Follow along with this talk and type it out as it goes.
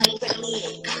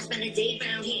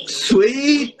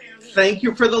Sweet. Thank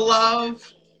you for the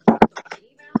love.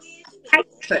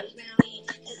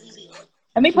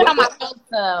 Let me put on my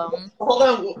phone. Hold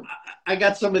on. I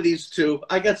got some of these too.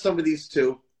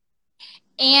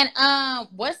 And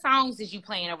what songs did you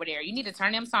playing over there? You need to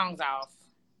turn them songs off.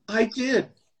 I did.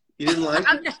 You didn't like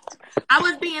it? I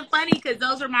was being funny because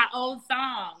those are my old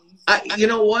songs. You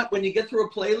know what? When you get through a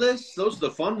playlist, those are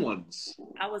the fun ones.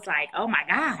 I was like, oh my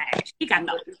gosh, she got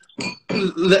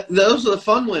those. Those are the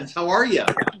fun ones. How are you?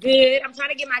 Good. I'm trying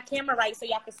to get my camera right so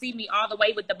y'all can see me all the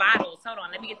way with the bottles. Hold on.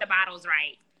 Let me get the bottles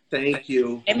right. Thank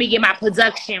you. Let me get my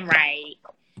production right.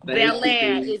 Thank Bel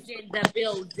Air you. is in the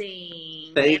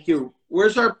building. Thank you.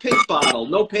 Where's our pink bottle?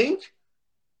 No pink?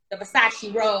 The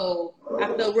Versace robe. I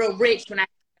feel real rich when I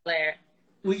Bel Air.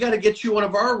 We got to get you one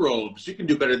of our robes. You can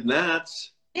do better than that.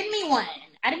 Send me one.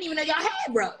 I didn't even know y'all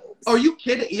had robes. Oh, you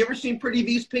kidding? You ever seen Pretty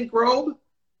V's pink robe?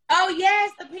 Oh,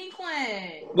 yes, the pink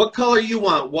one. What color you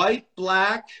want? White,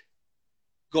 black,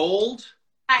 gold?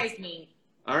 Surprise me.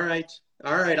 All right.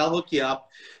 I'll hook you up.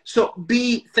 So,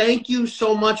 B, thank you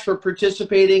so much for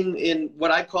participating in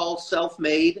what I call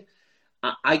self-made.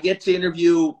 I get to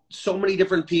interview so many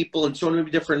different people and so many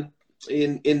different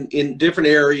in different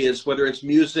areas, whether it's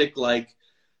music like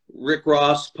Rick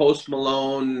Ross, Post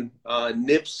Malone,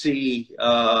 Nipsey,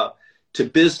 to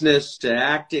business, to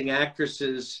acting,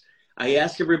 actresses. I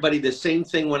ask everybody the same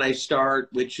thing when I start,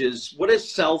 which is, what does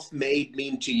self-made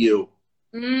mean to you?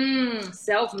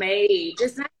 Self-made.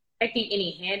 Just not expecting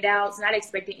any handouts, not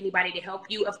expecting anybody to help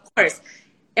you. Of course,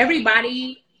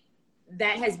 everybody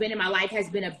that has been in my life has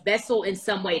been a vessel in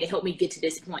some way to help me get to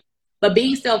this point. But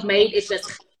being self-made is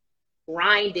just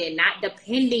grinding, not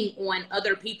depending on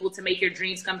other people to make your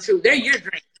dreams come true. They're your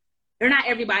dreams. They're not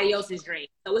everybody else's dreams.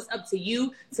 So it's up to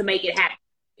you to make it happen,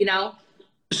 you know?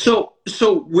 So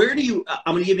where do you,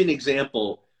 I'm going to give you an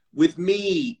example. With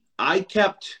me, I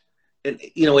kept, and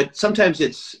you know, sometimes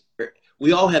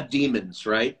we all have demons,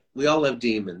 right? We all have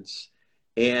demons.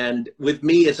 And with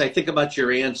me, as I think about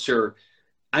your answer,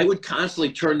 I would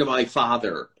constantly turn to my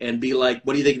father and be like,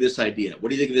 what do you think of this idea? What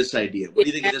do you think of this idea? What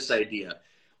do you think of this idea?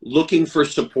 Looking for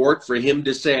support, for him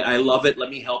to say, I love it. Let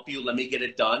me help you. Let me get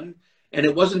it done. And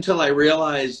it wasn't until I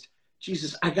realized,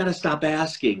 Jesus, I got to stop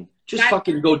asking. Just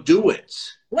fucking go do it.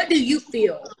 What do you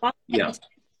feel? Yeah.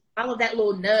 Follow that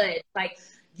little nudge. Like,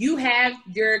 you have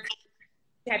your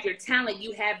talent.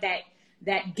 You have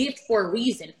that gift for a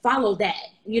reason. Follow that.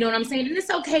 You know what I'm saying? And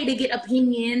it's okay to get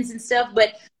opinions and stuff,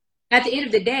 but at the end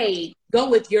of the day, go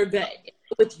with your gut,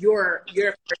 with your,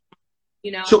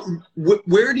 you know. So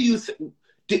where do you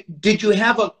did you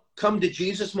have a come to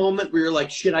Jesus moment where you're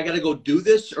like, shit, I got to go do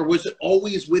this? Or was it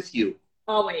always with you?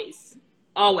 Always.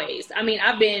 I mean,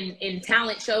 I've been in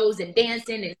talent shows and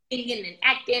dancing and singing and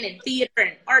acting and theater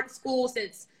and art school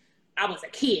since I was a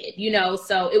kid, you know.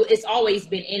 So it's always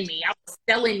been in me. I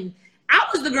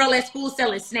was the girl at school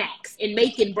selling snacks and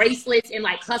making bracelets and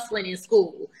like hustling in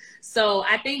school. So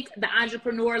I think the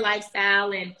entrepreneur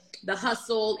lifestyle and the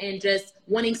hustle and just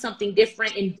wanting something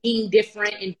different and being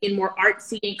different and being more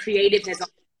artsy and creative has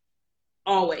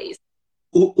always.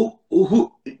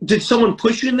 Did someone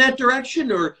push you in that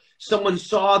direction, or someone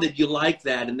saw that you liked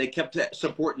that and they kept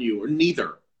supporting you, or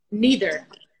neither? Neither,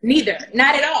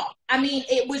 not at all. I mean,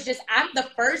 it was just, I'm the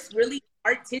first really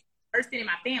artistic person in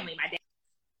my family. My dad.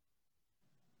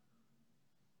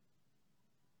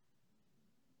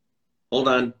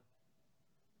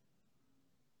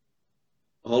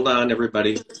 Hold on,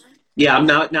 everybody. Yeah,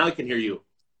 now I can hear you.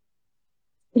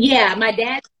 Yeah, my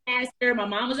dad's a pastor. My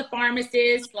mom was a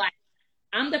pharmacist. Like,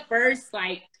 I'm the first,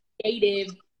 like,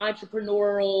 creative,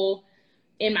 entrepreneurial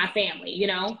in my family, you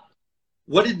know?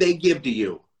 What did they give to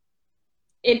you?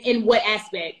 In what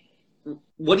aspect?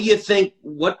 What do you think,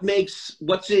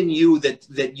 what's in you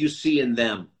that you see in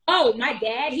them? Oh, my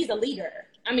dad, he's a leader.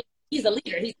 I mean, he's a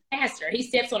leader. He's a pastor. He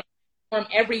steps on a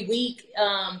platform every week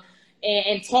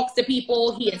and talks to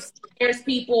people. He inspires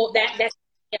people. That's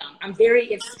him. I'm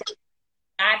very inspired,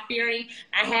 God-fearing.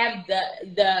 I have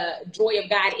the joy of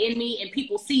God in me, and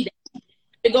people see that.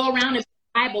 To go around and be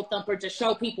a Bible thumper to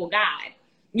show people God.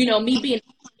 You know, me being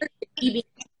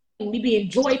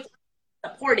joyful,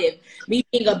 supportive, me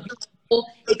being a beautiful,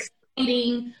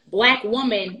 exciting Black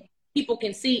woman, people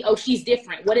can see, oh, she's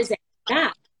different. What is that?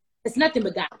 God. It's nothing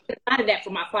but God. There's a lot of that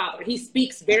from my father. He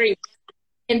speaks very,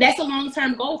 and that's a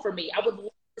long-term goal for me. I would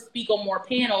love to speak on more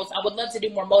panels. I would love to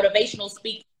do more motivational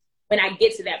speaking when I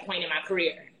get to that point in my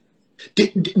career.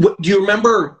 Do you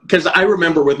remember, because I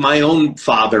remember with my own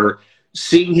father,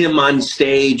 seeing him on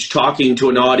stage talking to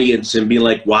an audience and be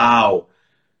like, wow,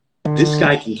 this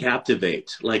guy can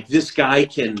captivate. Like, this guy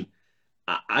can,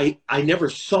 I never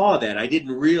saw that. I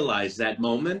didn't realize that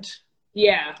moment.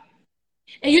 Yeah.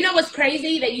 And you know what's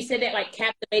crazy that you said that, like,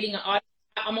 captivating an audience?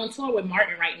 I'm on tour with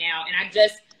Martin right now, and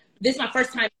this is my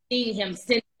first time seeing him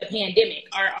since the pandemic.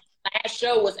 Our last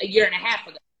show was a year and a half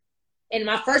ago. And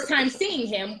my first time seeing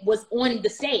him was on the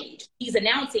stage. He's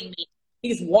announcing me.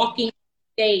 He's walking on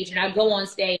stage, and I go on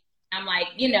stage. I'm like,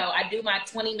 I do my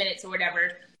 20 minutes or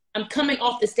whatever. I'm coming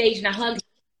off the stage, and I hug him.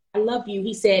 I love you.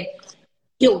 He said,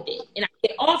 killed it. And I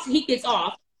get off, he gets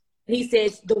off, and he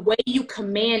says, the way you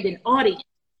command an audience,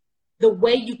 the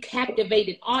way you captivate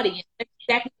an audience, that's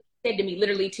exactly what he said to me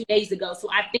literally 2 days ago. So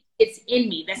I think it's in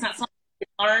me. That's not something you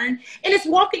can learn. And it's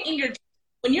walking in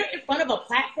when you're in front of a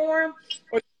platform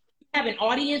or you have an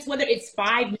audience, whether it's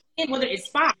 5 million, whether it's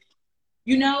 5,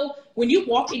 when you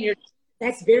walk in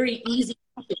that's very easy.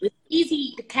 It's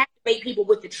easy to captivate people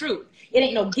with the truth. It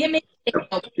ain't no gimmick.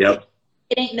 Yep.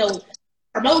 It ain't no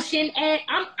promotion. And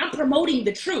I'm promoting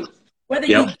the truth. Whether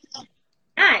Yep. you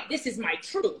not, this is my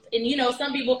truth. And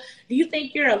some people, do you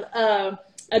think you're a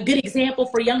good example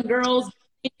for young girls?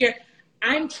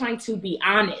 I'm trying to be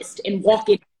honest and walk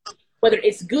in, whether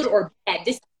it's good or bad.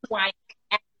 This is who I am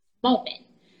at this moment.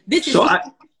 This is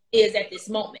is at this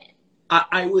moment.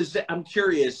 I'm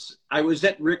curious. I was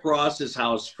at Rick Ross's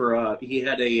house for he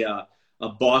had a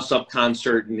Boss Up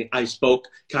concert, and I spoke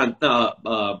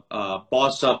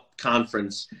Boss Up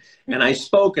conference, and I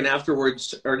spoke, and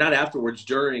afterwards, or not afterwards,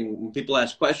 during, when people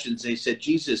asked questions, they said,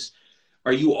 "Jesus,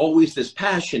 are you always this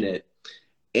passionate?"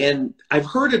 And I've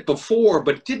heard it before,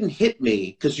 but it didn't hit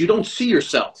me because you don't see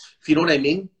yourself, if you know what I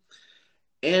mean.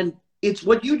 And it's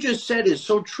what you just said is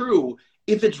so true.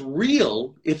 If it's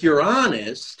real, if you're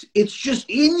honest, it's just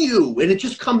in you and it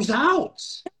just comes out.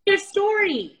 Your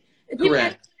story.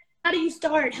 Correct. How do you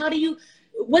start?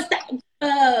 What's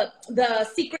the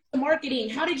secret to marketing?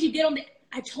 How did you get on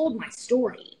I told my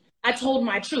story. I told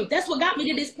my truth. That's what got me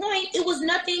to this point. It was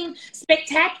nothing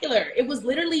spectacular. It was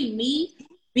literally me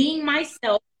being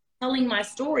myself, telling my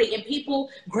story, and people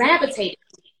gravitated.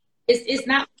 It's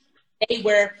not a day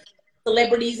where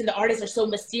celebrities and the artists are so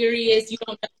mysterious. You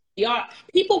don't know who they are.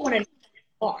 People want to know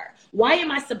who you are. Why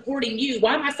am I supporting you?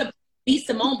 Why am I supporting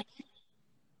B.Simone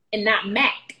and not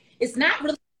Mac? It's not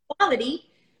really quality,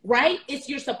 right? It's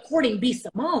you're supporting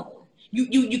B.Simone.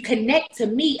 You connect to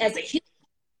me as a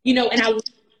human, and I love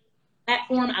that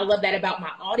platform. I love that about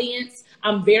my audience.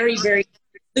 I'm very, very,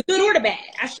 the good or the bad.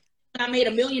 When I made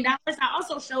 $1 million, I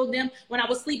also showed them when I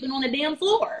was sleeping on the damn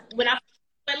floor. When I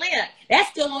Atlanta, that's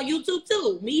still on YouTube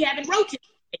too. Me having roaches,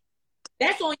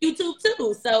 that's on YouTube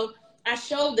too. So I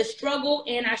showed the struggle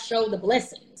and I showed the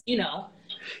blessings.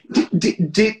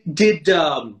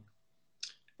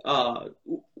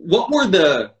 What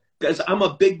were because I'm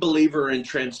a big believer in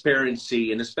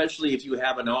transparency, and especially if you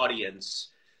have an audience,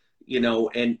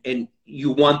 and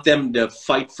you want them to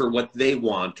fight for what they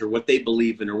want or what they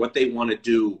believe in or what they want to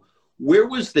do. Where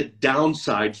was the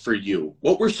downside for you?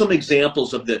 What were some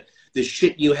examples of the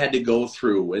shit you had to go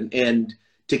through and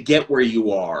to get where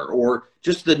you are, or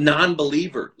just the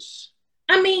non-believers?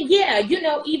 I mean, yeah,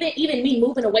 even me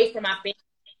moving away from my family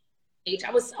age.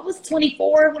 I was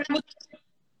 24 when I was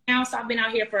now, so I've been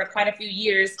out here for quite a few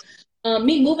years.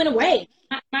 Me moving away,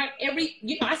 I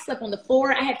slept on the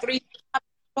floor. I had 3. I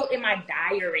wrote in my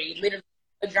diary, literally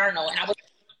a journal, and I was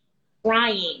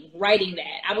crying, writing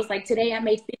that. I was like, today I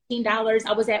made $15.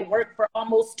 I was at work for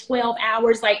almost 12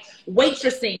 hours, like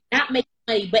waitressing, not making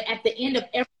money. But at the end of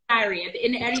every diary, at the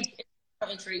end of every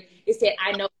entry, it said,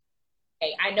 I know.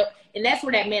 Okay, I know. And that's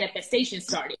where that manifestation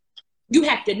started. You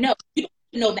have to know. You don't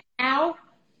have to know the how.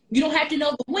 You don't have to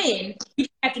know the when. You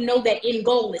have to know that end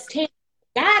goal is tangible.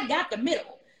 God got the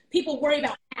middle. People worry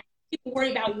about how. People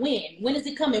worry about when. When is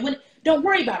it coming? Don't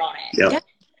worry about all that. Yep. God,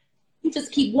 you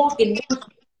just keep walking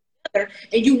and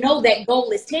you know that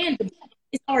goal is tangible.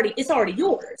 It's already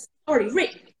yours. It's already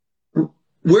written.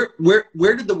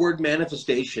 Where did the word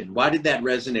manifestation, why did that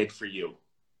resonate for you?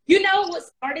 You know what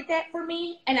started that for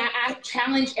me? And I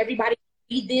challenge everybody to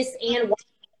read this and watch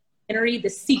the documentary, The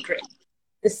Secret.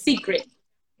 The Secret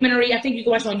documentary. I think you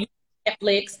can watch it on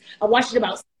Netflix. I watched it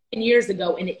about 7 years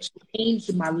ago and it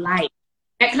changed my life.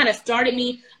 That kind of started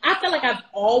me. I feel like I've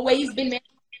always been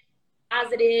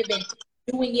positive and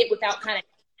doing it without kind of,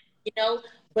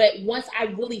 but once I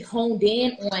really honed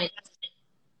in on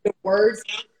the words,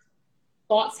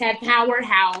 thoughts have power,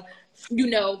 how,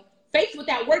 faith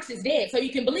without works is dead. So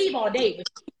you can believe all day,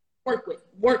 but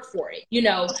work for it.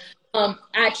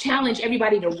 I challenge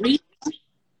everybody to read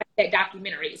that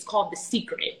documentary. It's called The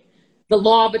Secret, The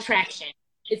Law of Attraction.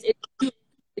 It's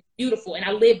beautiful, and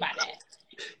I live by that.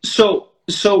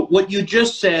 So what you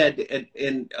just said,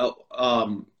 and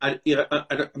I'm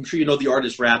sure you know the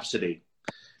artist Rhapsody.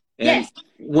 And Yes,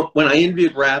 when I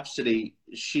interviewed Rhapsody,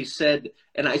 she said,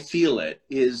 and I feel it,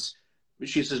 is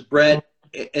she says, Brett,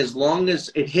 as long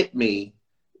as it hit me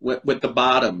with the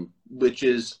bottom, which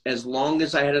is as long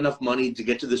as I had enough money to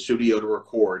get to the studio to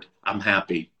record, I'm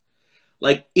happy.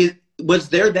 Like, was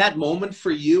there that moment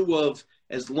for you of,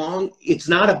 as long, it's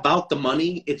not about the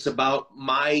money, it's about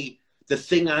the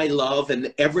thing I love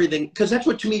and everything, because that's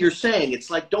what to me you're saying. It's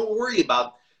like, don't worry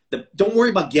about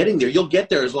getting there. You'll get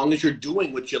there as long as you're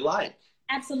doing what you like.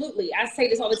 absolutely. I say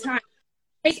this all the time.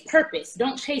 Chase purpose.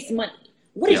 Don't chase money.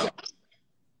 Yeah.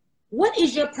 What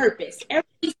is your purpose? Every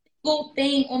single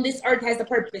thing on this earth has a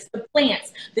purpose. The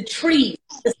plants, the trees,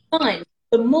 the sun,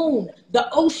 the moon, the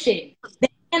ocean, the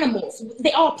animals,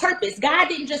 they all purpose. God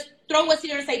didn't just throw us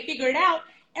here and say, figure it out.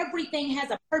 Everything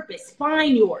has a purpose.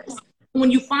 Find yours. When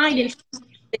you find it,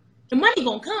 the money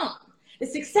gonna come. The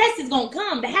success is gonna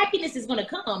come. The happiness is gonna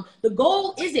come. The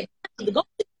goal isn't money. The goal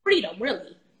is freedom,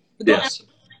 really. The goal, Yes.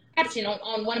 caption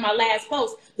on one of my last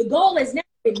posts, the goal has never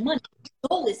been money. The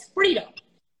goal is freedom.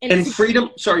 And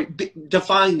freedom, sorry,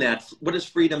 define that. What does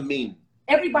freedom mean?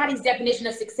 Everybody's definition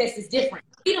of success is different.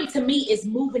 Freedom to me is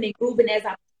moving and grooving as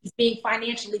I'm being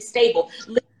financially stable,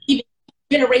 leaving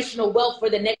generational wealth for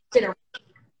the next generation.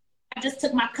 I just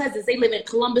took my cousins. They live in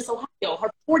Columbus, Ohio. Her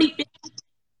 45th.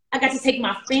 I got to take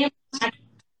my family out of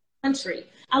the country.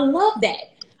 I love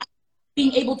that.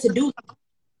 Being able to do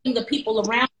the people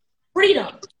around freedom.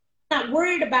 I'm not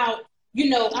worried about,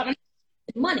 I'm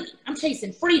money. I'm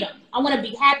chasing freedom. I want to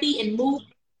be happy and move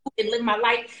and live my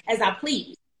life as I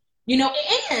please. And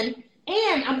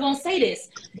I'm going to say this.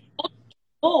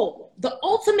 The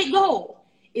ultimate goal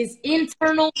is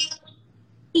internal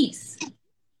peace.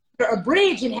 A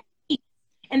bridge and have peace.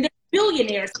 And they're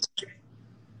billionaires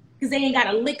because they ain't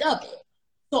got a lick of it.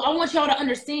 So I want y'all to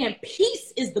understand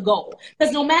peace is the goal.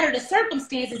 Because no matter the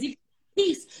circumstances, if you have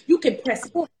peace, you can press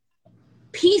forward.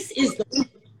 Peace is the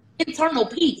internal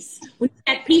peace. When you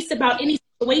have peace about any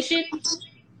situation,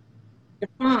 you're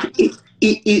fine.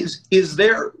 Is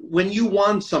there, when you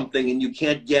want something and you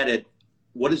can't get it,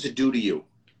 what does it do to you?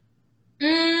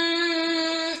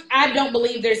 I don't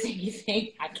believe there's anything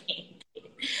I can't get.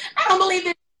 I don't believe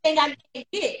there's anything I can't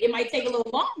get. It might take a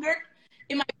little longer.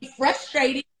 It might be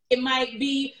frustrating. It might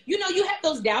be, you have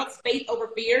those doubts, faith over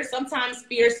fear. Sometimes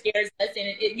fear scares us,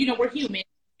 and we're human.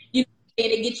 And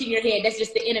it gets you in your head. That's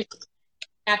just the enemy.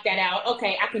 Knock that out.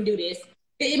 Okay, I can do this.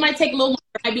 It might take a little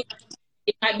longer.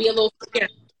 It might be a little scary,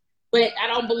 but I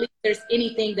don't believe there's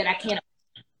anything that I can't.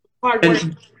 Hard work.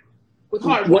 With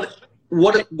hard work.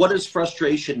 What does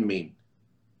frustration mean?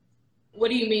 What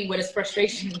do you mean? What does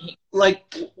frustration mean?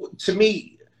 Like, to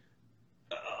me,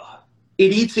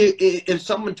 it eats it. If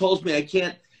someone tells me I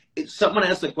can't, if someone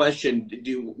asks the question,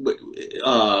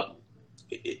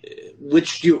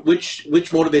 which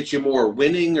motivates you more,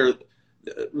 winning or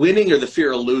the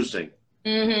fear of losing?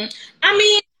 Mm-hmm. I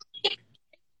mean, it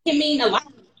can mean a lot.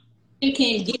 It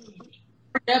can get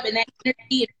up in that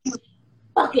energy.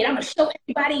 Fuck it, I'm gonna show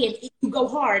everybody, and you go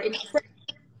hard. And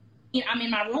I'm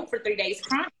in my room for 3 days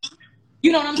crying.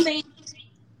 You know what I'm saying?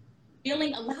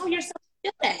 Allow yourself to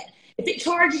feel that. If it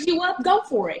charges you up, go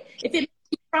for it. If it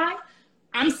makes you cry,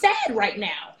 I'm sad right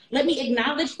now. Let me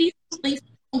acknowledge these feelings.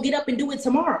 I'll get up and do it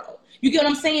tomorrow. You get what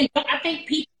I'm saying? I think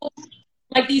people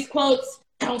like these quotes.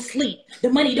 I don't sleep. The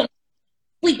money don't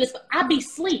sleep. I be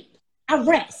sleep. I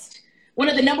rest. One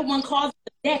of the number one causes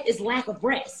of death is lack of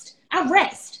rest. I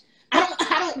rest.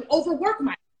 I don't overwork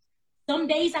myself. Some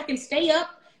days I can stay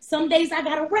up. Some days I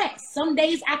gotta rest. Some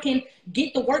days I can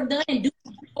get the work done and do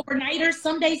overnighters.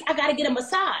 Some days I gotta get a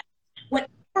massage.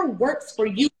 Whatever works for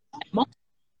you,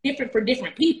 different for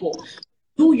different people.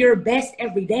 Do your best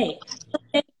every day.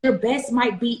 Your best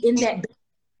might be in that bed,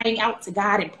 crying out to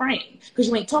God and praying because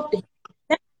you ain't talked to Him.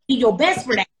 That be your best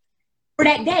for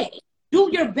that day. Do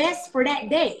your best for that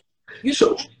day.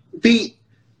 So, think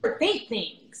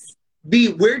things.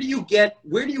 Where do you get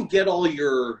all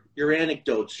your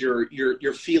anecdotes,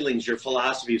 your feelings, your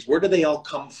philosophies? Where do they all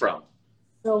come from?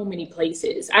 So many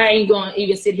places. I ain't going to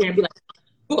even sit here and be like,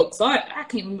 books. I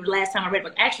can't remember the last time I read a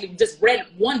book. I actually just read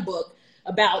one book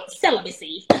about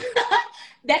celibacy.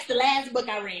 That's the last book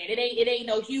I read. It ain't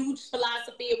no huge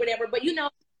philosophy or whatever. But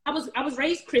I was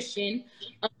raised Christian.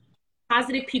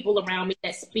 Positive people around me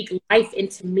that speak life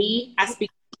into me. I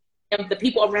speak the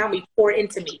people around me pour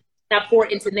into me. I pour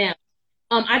into them.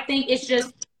 I think it's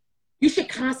just you should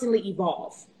constantly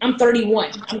evolve. I'm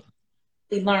 31. I'm going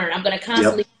to learn. I'm going to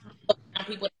constantly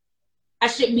people. I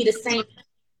shouldn't be the same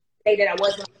day that I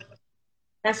was.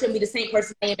 I shouldn't be the same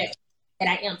person that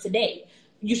I am today.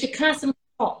 You should constantly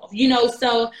solve, you know?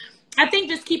 So I think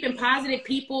just keeping positive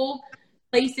people,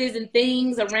 places, and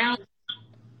things around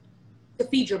to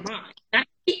feed your mind, not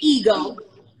your ego,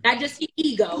 not just your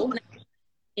ego,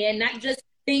 and not just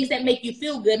things that make you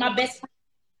feel good. My best friend,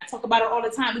 I talk about her all the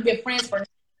time. We've been friends for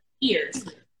years.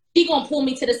 She gonna pull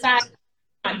me to the side.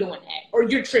 I'm not doing that, or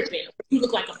you're tripping, or you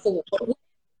look like a fool.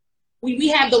 We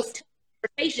have those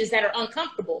conversations that are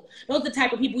uncomfortable. Those are the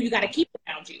type of people you got to keep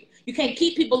around you. You can't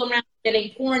keep people around that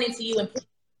ain't pouring into you, and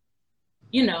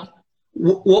you know.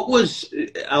 What was,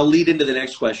 I'll lead into the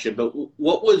next question, but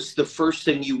what was the first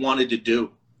thing you wanted to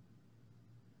do?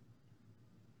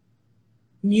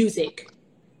 Music.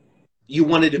 You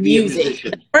wanted to be a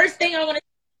musician. The first thing I wanted,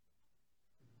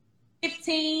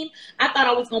 15, I thought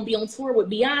I was going to be on tour with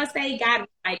Beyonce. God was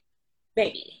like,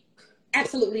 baby,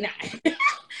 absolutely not.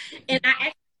 And I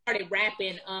actually started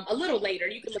rapping a little later.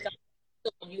 You can look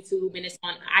up on YouTube and it's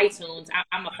on iTunes.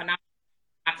 I'm a phenomenal.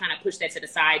 I kind of pushed that to the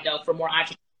side though for more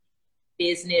entrepreneurial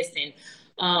business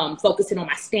and focusing on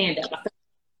my stand-up.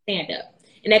 Stand-up.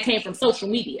 And that came from social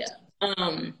media.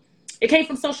 It came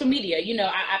from social media. You know,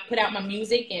 I put out my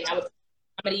music and I would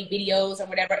comedy videos or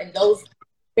whatever, and those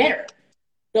better.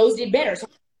 Those did better. So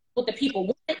what the people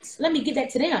want, let me give that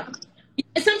to them.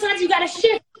 And sometimes you got to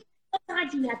shift.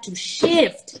 Sometimes you have to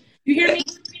shift. You hear me?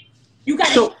 You got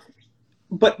to. So,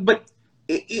 but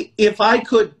if I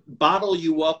could bottle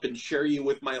you up and share you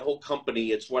with my whole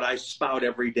company, it's what I spout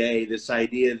every day. This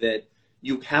idea that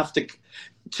you have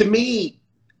to me,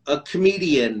 a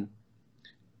comedian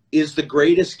is the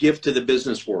greatest gift to the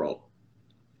business world.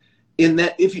 In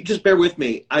that, if you just bear with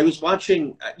me, I was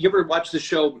watching, you ever watch the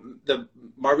show, The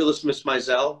Marvelous Miss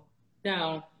Maisel?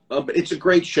 No. But it's a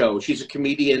great show. She's a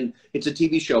comedian. It's a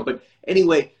TV show. But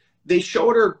anyway, they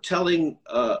showed her telling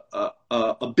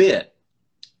a bit.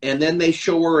 And then they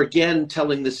show her again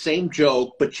telling the same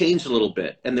joke, but changed a little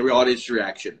bit, and the audience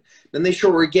reaction. Then they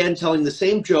show her again telling the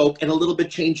same joke, and a little bit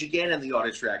changed again, and the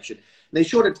audience reaction. And they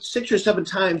showed it 6 or 7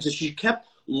 times, and she kept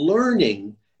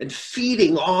learning and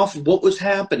feeding off what was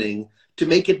happening to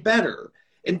make it better.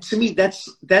 And to me,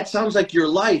 that sounds like your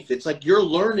life. It's like you're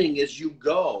learning as you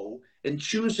go and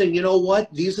choosing, you know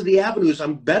what, these are the avenues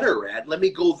I'm better at. Let me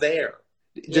go there.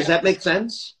 Does that make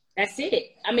sense? That's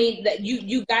it. I mean,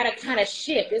 you got to kind of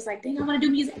shift. It's like, dang, I want to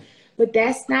do music. But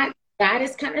that's not, God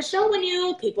is kind of showing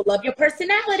you, people love your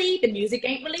personality. The music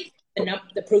ain't really,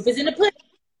 the proof is in the pudding.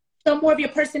 Show more of your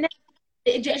personality.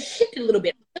 It just shifted a little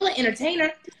bit. I'm still an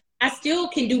entertainer. I still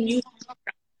can do music.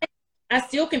 I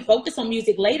still can focus on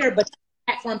music later, but the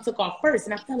platform took off first,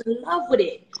 and I fell in love with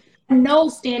it. I know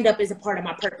stand-up is a part of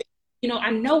my purpose. You know,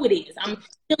 I know it is. I'm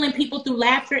healing people through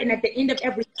laughter, and at the end of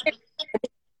every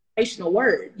inspirational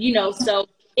word, you know, so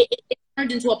it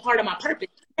turned into a part of my purpose.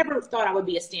 I never thought I would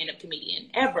be a stand-up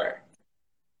comedian, ever.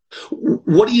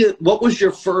 What was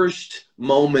your first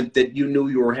moment that you knew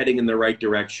you were heading in the right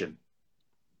direction?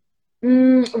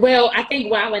 Well, I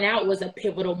think Wildin' Out was a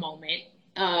pivotal moment.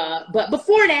 But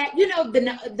before that, you know,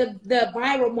 the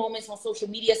viral moments on social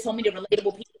media, so many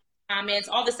relatable people, comments,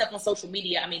 all the stuff on social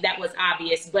media. I mean, that was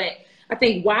obvious. But I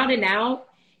think Wildin' Out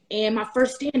and my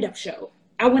first stand-up show,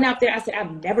 I went out there. I said,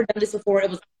 I've never done this before. It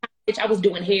was, I was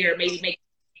doing hair, maybe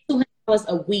making $200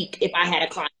 a week if I had a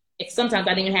client. Sometimes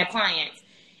I didn't even have clients.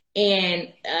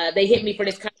 And they hit me for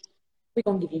this kind of, we're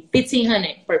going to give you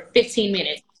 $1,500 for 15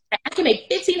 minutes. I can make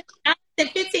 $1,500 in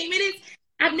 15 minutes.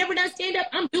 I've never done stand-up.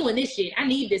 I'm doing this shit. I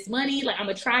need this money. Like, I'm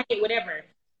going to try it, whatever.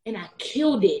 And I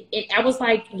killed it. And I was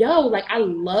like, yo, like, I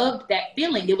loved that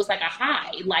feeling. It was like a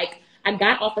high. Like, I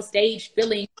got off a stage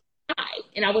feeling high.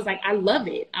 And I was like, I love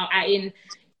it. And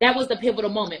that was the pivotal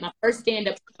moment. My first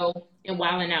stand-up show and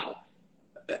Wildin' Out.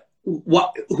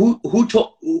 What?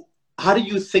 How do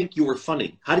you think you were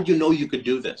funny? How did you know you could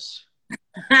do this?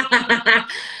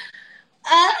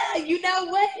 You know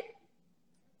what?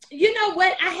 You know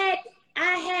what? I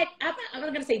had, I'm not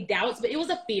going to say doubts, but it was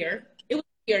a fear. It was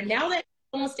fear. Now that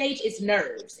I'm on stage, it's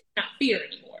nerves. It's not fear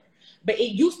anymore. But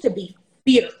it used to be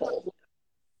fearful.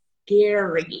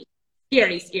 Scary.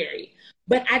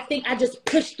 But I think I just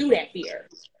pushed through that fear.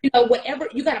 You know, whatever,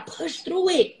 you got to push through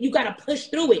it. You got to push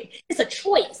through it. It's a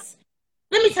choice.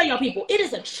 Let me tell y'all people, it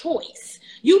is a choice.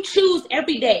 You choose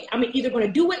every day. I'm either going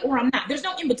to do it or I'm not. There's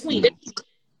no in between.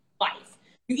 Life.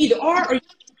 You either are or you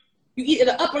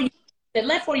either up or you the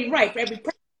left or you right for every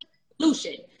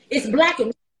solution. It's black and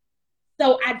white.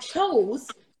 So I chose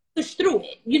to push through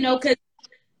it, you know, because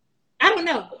I don't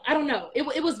know.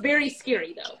 It was very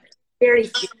scary though. Very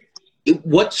scary.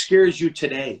 What scares you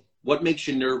today? What makes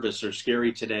you nervous or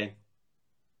scary today?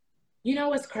 You know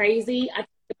what's crazy? I talked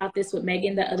about this with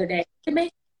Megan the other day. I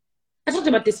talked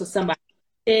about this with somebody.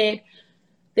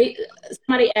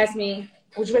 Somebody asked me,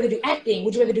 Would you rather do acting?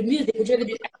 Would you rather do music? Would you rather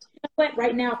do, you know what?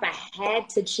 Right now, if I had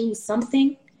to choose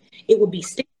something, it would be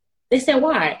stage. They said,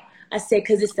 why? I said,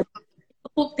 because it's the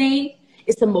difficult thing.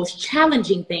 It's the most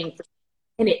challenging thing for me,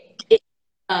 and it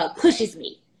pushes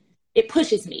me. It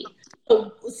pushes me.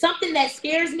 So something that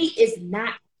scares me is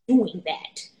not doing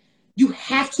that. You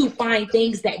have to find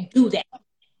things that do that.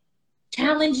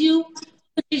 Challenge you,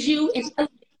 pushes you, and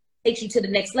takes you to the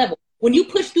next level. When you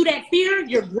push through that fear,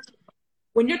 you're growing.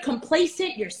 When you're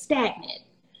complacent, you're stagnant.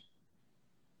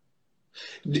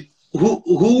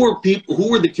 Who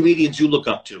were the comedians you look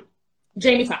up to?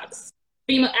 Jamie Foxx.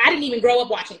 Female, I didn't even grow up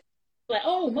watching. Like,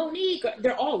 oh, Monique,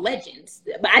 they're all legends.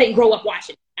 But I didn't grow up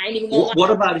watching. I ain't even What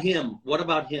about him? What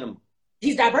about him?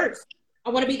 He's diverse. I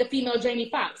want to be the female Jamie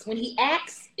Foxx. When he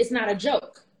acts, it's not a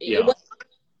joke. Yeah. It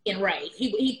wasn't right.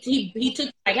 He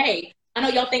took like, hey, I know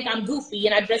y'all think I'm goofy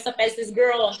and I dress up as this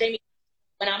girl on Jamie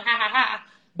when I'm ha ha ha,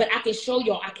 but I can show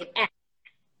y'all I can act.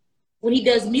 When he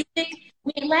does music,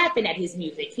 we ain't laughing at his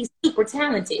music. He's super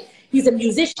talented. He's a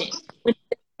musician. When he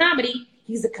does comedy,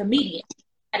 he's a comedian.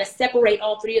 Got to separate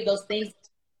all three of those things.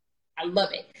 I love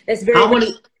it. That's very.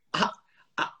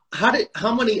 How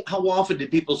often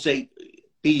did people say,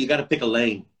 B, you got to pick a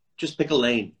lane? Just pick a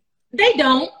lane. They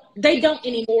don't. They don't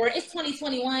anymore. It's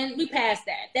 2021. We passed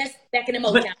that. That's back in the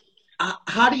Motown.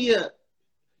 How do you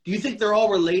think they're all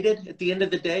related at the end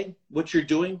of the day? What you're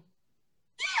doing?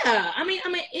 Yeah, I mean,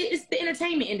 it's the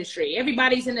entertainment industry.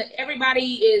 Everybody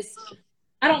is.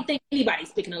 I don't think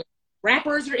anybody's picking a lane.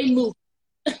 Rappers are in movies.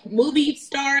 Movie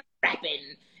stars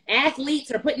rapping. Athletes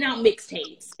are putting out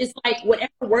mixtapes. It's like whatever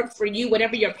works for you,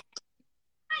 whatever you're.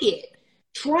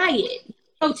 Try it.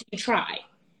 Go to try.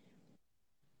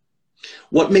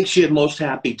 What makes you most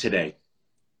happy today?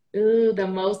 Ooh, the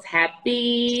most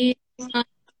happy.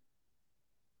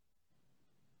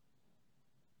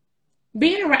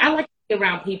 Being around. I like to be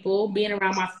around people. Being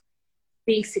around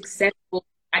being successful.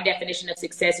 My definition of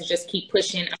success is just keep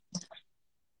pushing.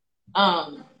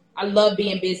 I love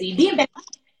being busy. Being back on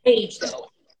stage though.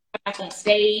 Back on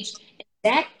stage.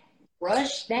 That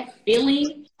rush, that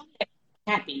feeling,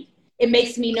 happy. It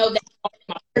makes me know that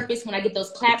my purpose when I get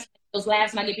those claps, those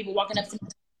laughs, and I get people walking up to me.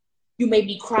 You made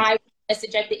me cry.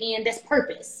 Message at the end. That's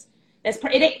purpose. That's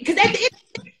because at the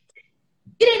end,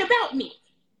 it ain't about me.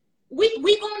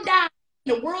 We gonna die.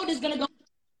 The world is gonna go.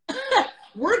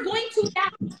 We're going to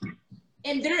die,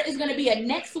 and there is gonna be a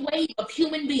next wave of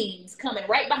human beings coming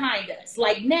right behind us.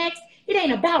 Like next, it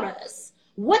ain't about us.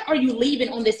 What are you leaving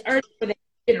on this earth for the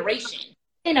generation?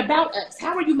 It ain't about us.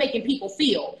 How are you making people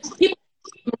feel? People,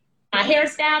 my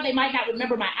hairstyle, they might not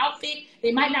remember my outfit.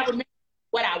 They might not remember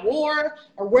what I wore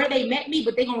or where they met me,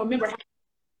 but they're gonna remember how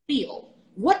I feel.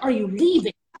 What are you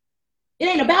leaving? It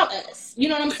ain't about us. You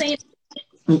know what I'm saying?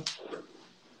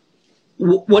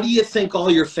 What do you think all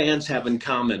your fans have in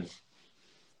common?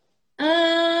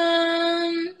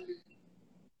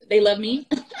 They love me.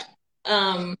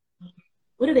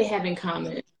 What do they have in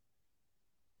common?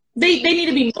 They need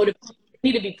to be motivated.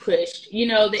 They need to be pushed. You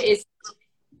know, there is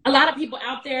a lot of people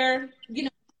out there. You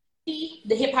know,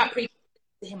 the hip hop preacher,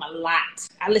 I listen to him a lot.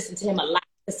 I listen to him a lot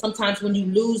because sometimes when you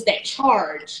lose that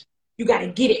charge, you got to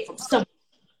get it from somewhere.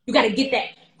 You got to get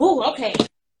that. Oh, okay.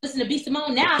 Listen to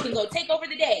B.Simone. Now I can go take over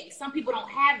the day. Some people don't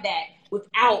have that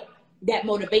without that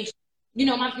motivation. You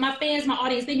know, my fans, my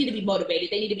audience, they need to be motivated.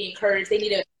 They need to be encouraged. They need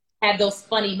to have those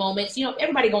funny moments. You know,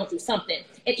 everybody going through something.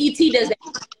 And E.T. does that.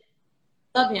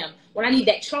 I love him. When I need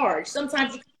that charge,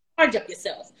 sometimes you can charge up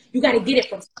yourself. You got to get it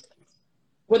from somewhere.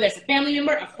 Whether it's a family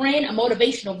member, a friend, a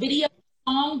motivational video,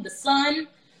 song, the sun,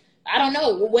 I don't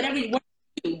know, whatever you want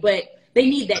to do, but they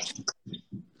need that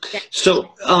charge.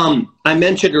 So I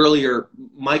mentioned earlier,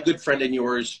 my good friend and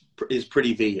yours is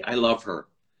Pretty V. I love her.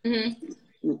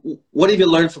 Mm-hmm. What have you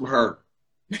learned from her?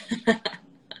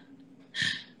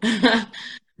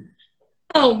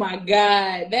 Oh my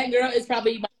God. That girl is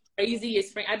probably my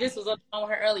craziest friend. I just was on the phone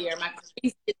with her earlier. My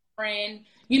craziest friend.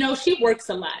 You know, she works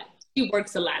a lot.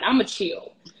 I'm a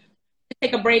chill.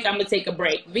 Take a break, I'm going to take a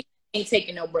break. V ain't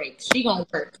taking no breaks. She going to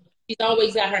work. She's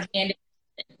always got her hand in.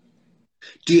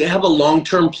 Do you have a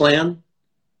long-term plan?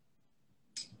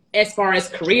 As far as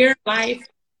career, life?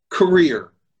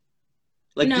 Career.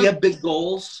 Like, do you have big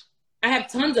goals? I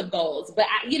have tons of goals. But,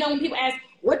 you know, when people ask,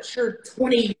 what's your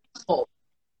 20-year goal?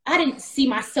 I didn't see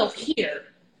myself here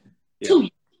 2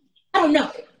 years. I don't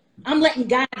know. I'm letting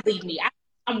God lead me.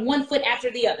 I'm one foot after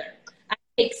the other. I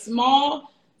take small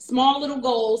little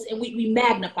goals, and we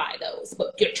magnify those.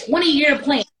 But your 20-year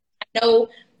plan, I know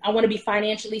I want to be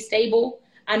financially stable.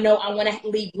 I know I want to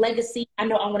leave legacy. I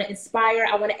know I want to inspire.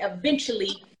 I want to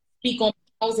eventually speak on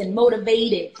those and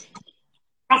motivate and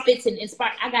profits and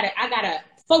inspire. I gotta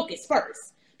focus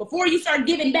first. Before you start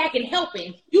giving back and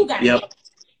helping, you got to Yep.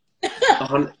 get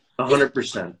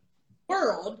 100%.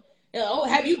 world.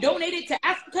 Have you donated to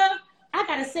Africa? I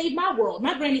got to save my world.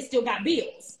 My granny still got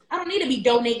bills. I don't need to be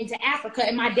donating to Africa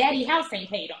and my daddy house ain't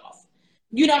paid off.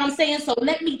 You know what I'm saying? So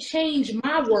let me change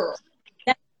my world.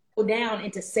 That's go down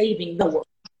into saving the world.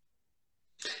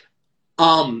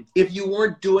 If you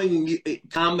weren't doing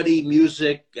comedy,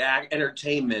 music,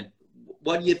 entertainment,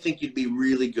 what do you think you'd be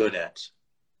really good at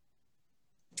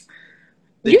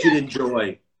that you'd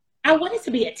enjoy? I wanted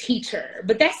to be a teacher,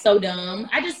 but that's so dumb.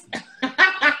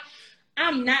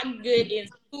 I'm not good in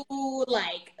school.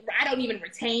 Like, I don't even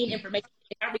retain information.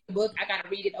 If I read a book, I got to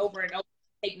read it over and over,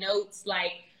 take notes.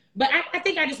 Like, but I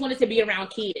think I just wanted to be around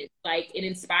kids, like, and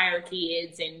inspire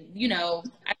kids. And, you know,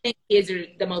 I think kids are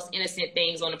the most innocent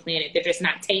things on the planet. They're just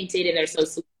not tainted and they're so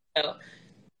sweet. So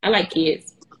I like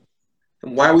kids.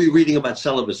 Why are we reading about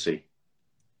celibacy?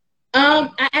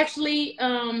 I actually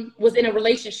was in a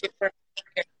relationship for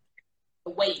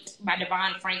Wait by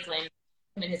Devon Franklin.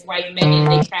 Him and his wife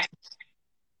Megan,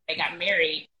 they got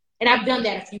married. And I've done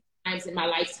that a few times in my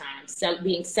lifetime. So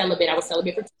being celibate, I was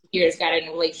celibate for 2 years, got in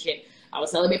a relationship. I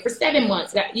was celibate for 7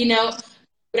 months, you know.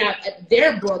 But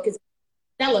their book is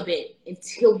celibate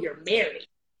until you're married.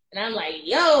 And I'm like,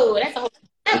 yo, that's a whole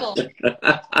level.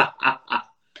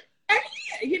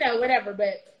 You know, whatever.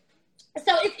 But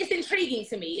so it's intriguing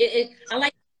to me. I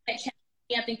like that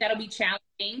challenging. I think that'll be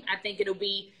challenging. I think it'll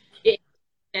be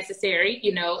necessary,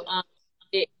 you know,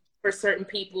 for certain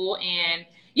people. And,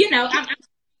 you know,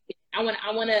 I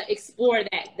want to explore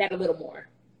that a little more.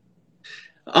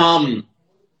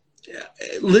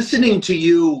 Listening to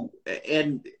you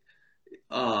and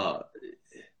I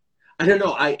don't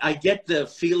know, I get the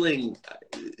feeling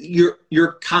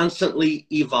you're constantly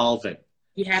evolving,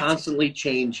 constantly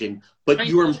changing, but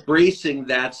you're embracing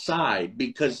that side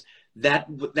because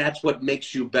that's what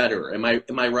makes you better. Am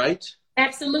I right?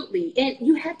 Absolutely. And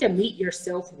you have to meet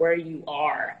yourself where you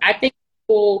are. I think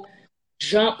people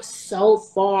jump so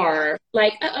far.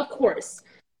 Like, of course,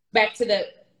 back to the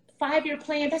 5-year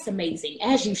plan, that's amazing,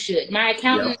 as you should. My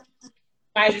accountant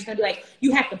advisor's going to be like,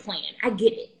 you have to plan. I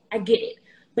get it.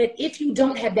 But if you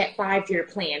don't have that 5-year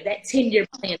plan, that 10-year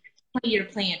plan, 20-year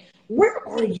plan, where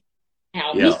are you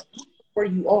now? Meet where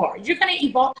you are. You're going to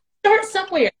evolve. Start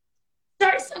somewhere.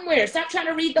 Stop trying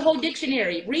to read the whole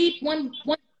dictionary. Read one.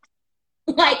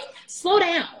 Like, slow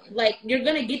down. Like, you're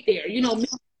going to get there. You know,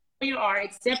 meet where you are,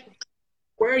 accept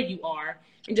where you are,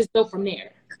 and just go from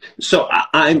there. So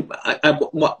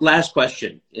last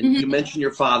question. And you mentioned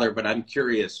your father, but I'm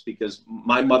curious because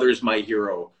my mother is my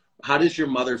hero. How does your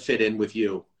mother fit in with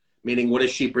you? Meaning, what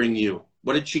does she bring you?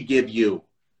 What did she give you?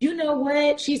 You know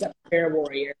what? She's a prayer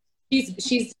warrior.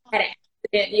 She's had an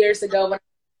accident years ago when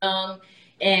I was young,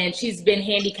 and she's been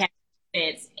handicapped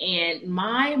since. And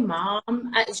my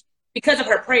mom, because of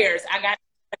her prayers,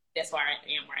 that's why I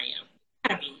am where I am.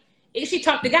 I mean, if she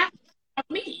talked to God, talk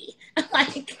to me.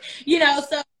 Like, you know,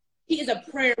 so she is a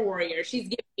prayer warrior. She's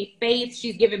given me faith.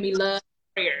 She's given me love,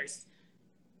 prayers.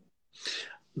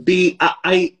 B,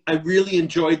 I really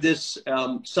enjoyed this.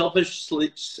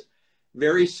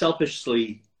 Very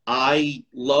selfishly, I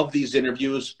love these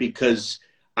interviews because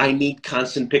I need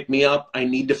constant pick-me-up. I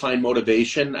need to find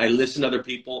motivation. I listen to other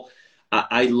people.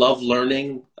 I love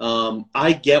learning.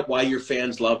 I get why your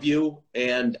fans love you,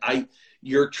 and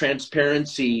your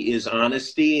transparency is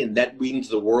honesty, and that means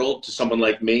the world to someone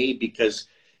like me because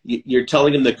you're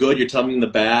telling them the good, you're telling them the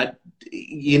bad.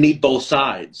 You need both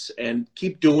sides, and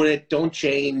keep doing it. Don't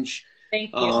change.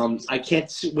 Thank you. I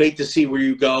can't wait to see where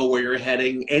you go, where you're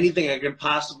heading. Anything I can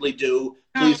possibly do,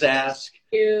 please ask.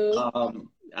 Thank you.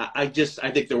 I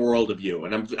think the world of you,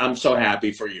 and I'm so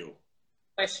happy for you.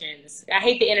 Questions. I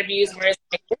hate the interviews where it's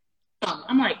like,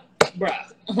 I'm like,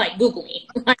 bruh, like, Google me.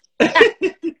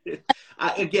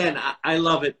 I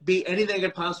love it. B, anything I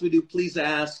can possibly do, please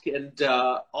ask. And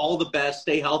all the best.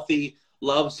 Stay healthy.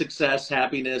 Love, success,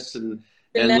 happiness, and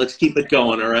let's keep it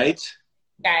going, all right?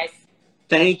 Guys.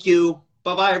 Thank you.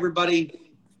 Bye-bye, everybody.